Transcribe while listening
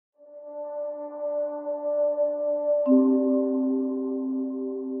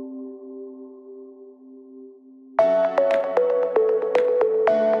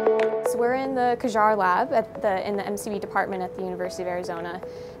in the Kacar Lab in the MCB department at the University of Arizona,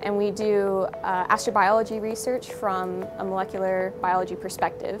 and we do astrobiology research from a molecular biology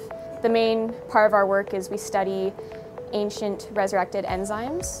perspective. The main part of our work is we study ancient resurrected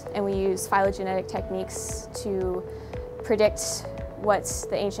enzymes, and we use phylogenetic techniques to predict what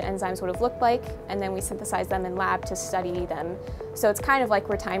the ancient enzymes would have looked like, and then we synthesize them in lab to study them. So it's kind of like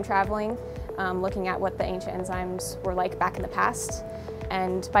we're time traveling, looking at what the ancient enzymes were like back in the past.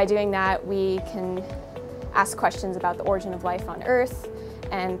 And by doing that, we can ask questions about the origin of life on Earth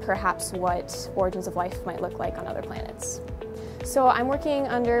and perhaps what origins of life might look like on other planets. So I'm working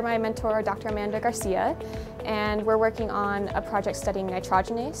under my mentor, Dr. Amanda Garcia, and we're working on a project studying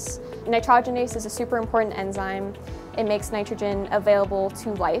nitrogenase. Nitrogenase is a super important enzyme. It makes nitrogen available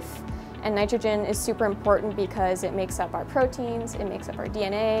to life, and nitrogen is super important because it makes up our proteins, it makes up our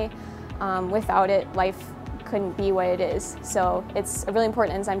DNA. Without it, life couldn't be what it is. So it's a really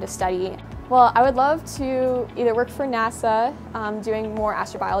important enzyme to study. Well, I would love to either work for NASA doing more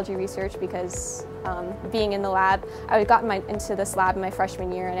astrobiology research because being in the lab, I had gotten into this lab in my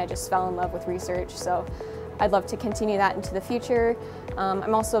freshman year and I just fell in love with research. So I'd love to continue that into the future.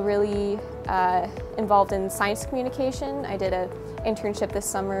 I'm also really involved in science communication. I did an internship this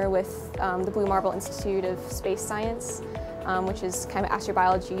summer with the Blue Marble Institute of Space Science, which is kind of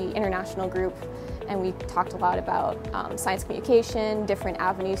astrobiology international group. And we talked a lot about science communication, different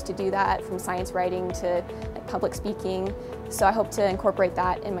avenues to do that, from science writing to public speaking. So I hope to incorporate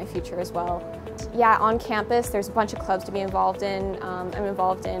that in my future as well. Yeah, on campus there's a bunch of clubs to be involved in. I'm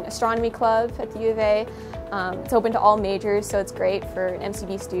involved in astronomy club at the U of A. It's open to all majors, so it's great for an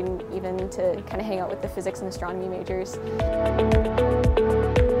MCB student even to kind of hang out with the physics and astronomy majors.